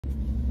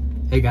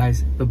Hey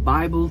guys, the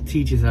Bible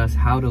teaches us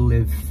how to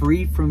live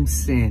free from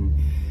sin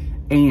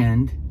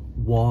and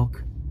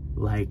walk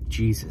like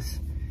Jesus.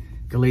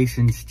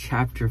 Galatians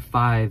chapter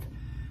 5,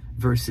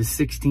 verses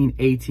 16,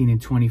 18,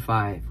 and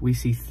 25. We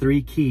see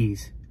three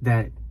keys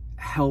that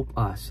help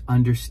us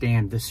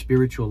understand the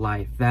spiritual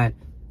life that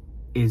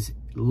is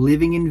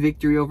living in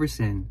victory over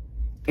sin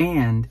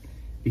and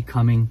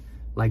becoming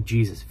like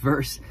Jesus.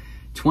 Verse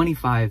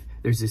 25,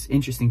 there's this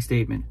interesting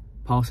statement.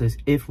 Paul says,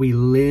 if we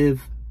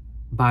live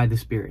by the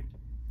Spirit,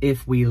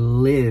 if we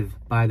live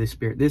by the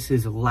Spirit, this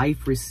is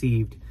life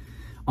received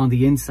on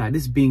the inside.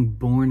 This is being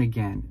born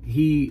again.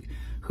 He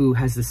who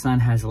has the Son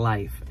has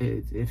life.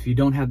 If you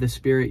don't have the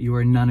Spirit, you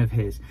are none of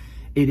his.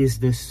 It is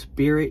the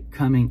Spirit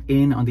coming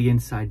in on the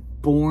inside,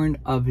 born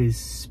of his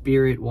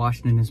Spirit,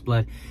 washed in his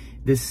blood.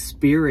 The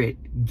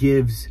Spirit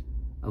gives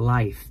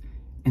life.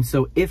 And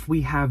so if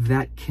we have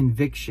that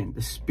conviction,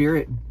 the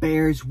Spirit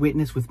bears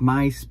witness with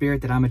my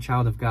spirit that I'm a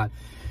child of God,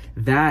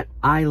 that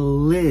I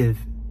live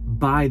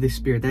by the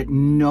Spirit, that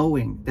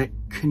knowing, that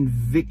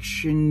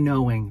conviction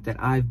knowing that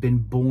I've been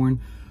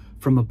born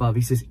from above.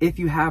 He says, if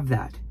you have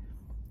that,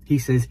 he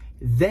says,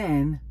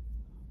 then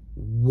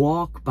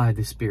walk by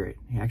the Spirit.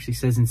 He actually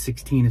says in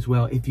 16 as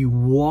well, if you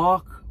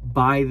walk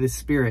by the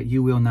Spirit,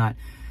 you will not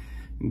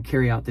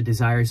carry out the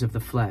desires of the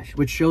flesh,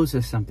 which shows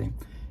us something.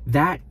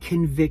 That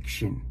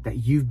conviction that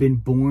you've been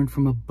born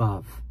from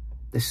above,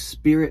 the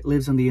Spirit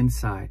lives on the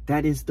inside.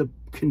 That is the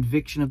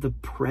conviction of the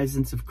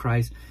presence of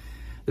Christ,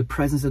 the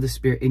presence of the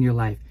Spirit in your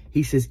life.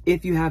 He says,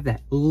 if you have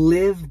that,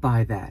 live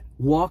by that.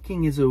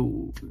 Walking is a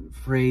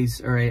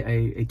phrase or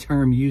a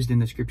term used in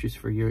the scriptures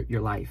for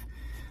your life.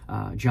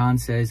 John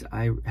says,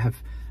 I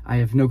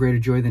have no greater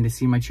joy than to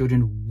see my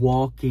children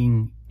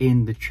walking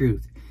in the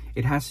truth.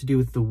 It has to do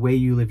with the way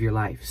you live your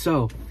life.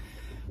 So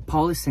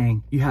Paul is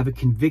saying you have a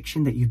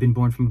conviction that you've been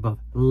born from above.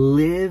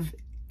 Live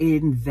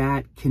in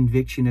that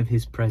conviction of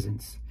his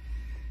presence.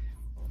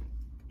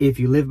 If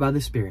you live by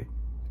the Spirit,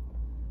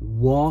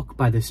 walk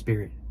by the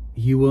Spirit,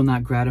 you will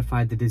not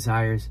gratify the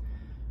desires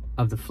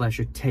of the flesh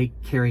or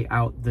carry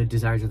out the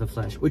desires of the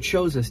flesh, which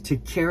shows us to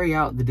carry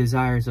out the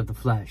desires of the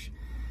flesh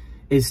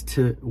is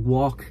to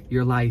walk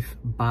your life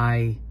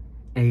by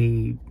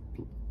a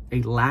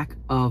lack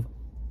of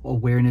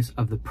awareness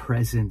of the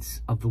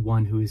presence of the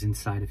one who is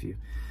inside of you.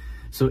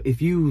 So if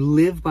you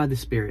live by the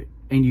Spirit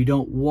and you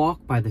don't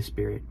walk by the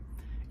Spirit,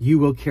 you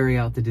will carry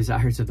out the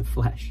desires of the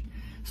flesh.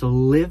 So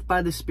live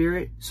by the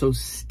Spirit. So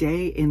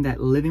stay in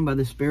that living by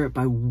the Spirit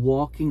by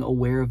walking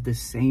aware of the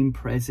same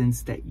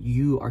presence that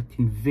you are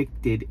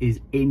convicted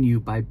is in you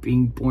by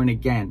being born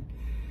again.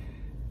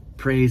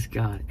 Praise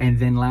God. And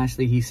then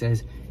lastly, he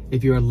says,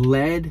 if you are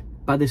led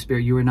by the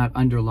Spirit, you are not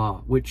under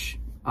law, which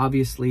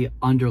obviously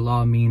under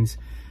law means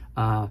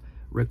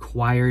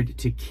required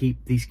to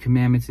keep these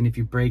commandments. And if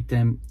you break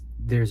them,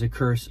 there's a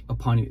curse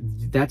upon you.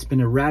 That's been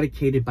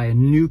eradicated by a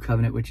new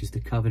covenant, which is the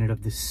covenant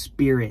of the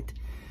Spirit.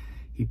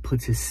 He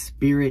puts his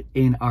Spirit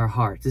in our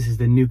hearts. This is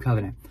the new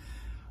covenant.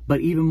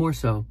 But even more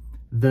so,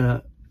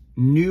 the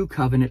new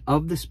covenant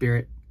of the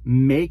Spirit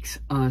makes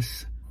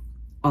us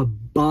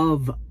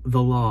above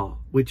the law,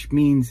 which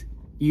means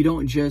you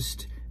don't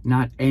just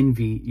not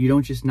envy. You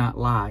don't just not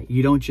lie.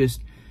 You don't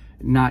just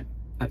not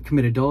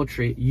commit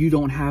adultery. You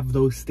don't have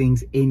those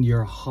things in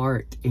your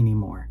heart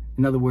anymore.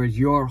 In other words,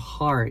 your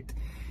heart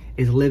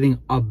is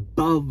living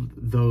above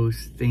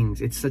those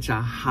things. It's such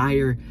a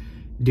higher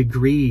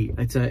degree.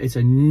 It's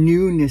a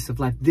newness of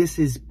life. This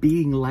is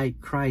being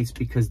like Christ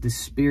because the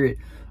Spirit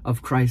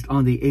of Christ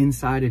on the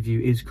inside of you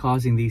is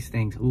causing these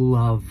things: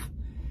 love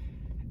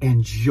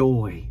and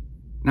joy,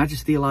 not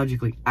just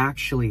theologically,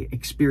 actually,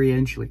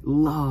 experientially,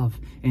 love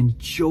and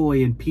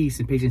joy and peace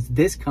and patience.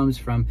 This comes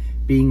from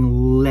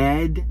being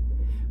led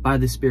by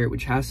the Spirit,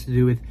 which has to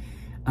do with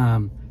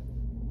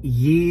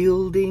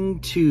yielding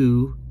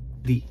to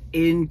the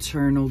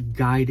internal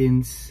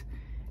guidance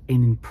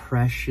and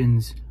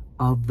impressions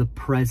of the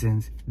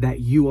presence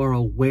that you are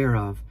aware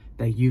of,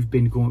 that you've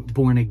been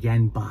born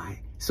again by.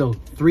 So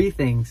three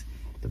things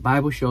the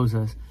Bible shows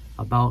us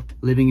about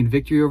living in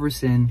victory over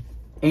sin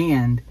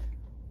and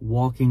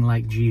walking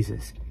like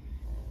Jesus.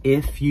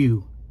 If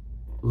you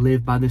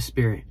live by the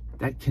Spirit,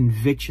 that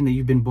conviction that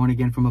you've been born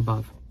again from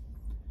above,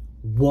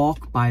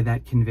 walk by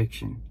that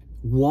conviction,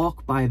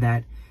 walk by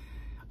that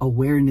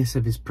awareness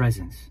of his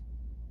presence,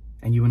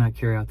 and you will not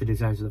carry out the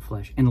desires of the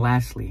flesh. And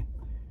lastly,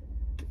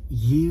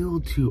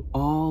 yield to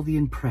all the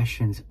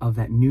impressions of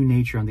that new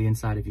nature on the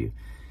inside of you,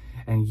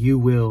 and you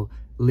will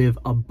live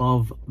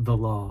above the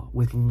law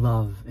with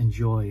love and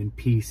joy and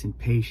peace and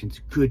patience,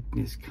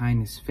 goodness,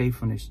 kindness,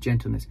 faithfulness,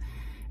 gentleness,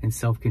 and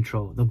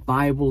self-control. The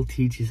Bible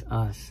teaches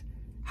us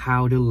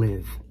how to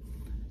live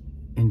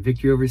in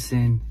victory over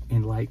sin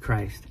and like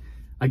Christ.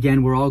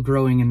 Again, we're all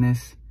growing in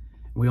this.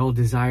 We all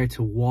desire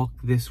to walk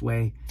this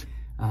way.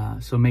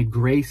 So may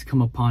grace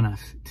come upon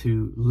us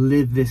to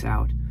live this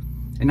out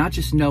and not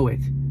just know it,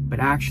 but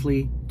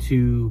actually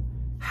to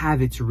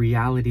have its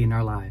reality in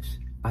our lives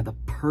by the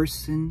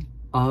person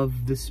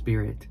of the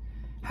Spirit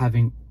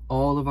having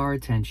all of our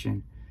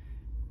attention,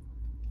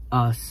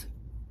 us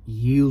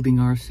yielding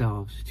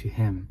ourselves to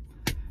him.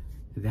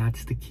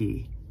 That's the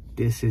key.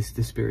 This is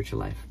the spiritual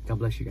life. God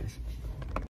bless you guys.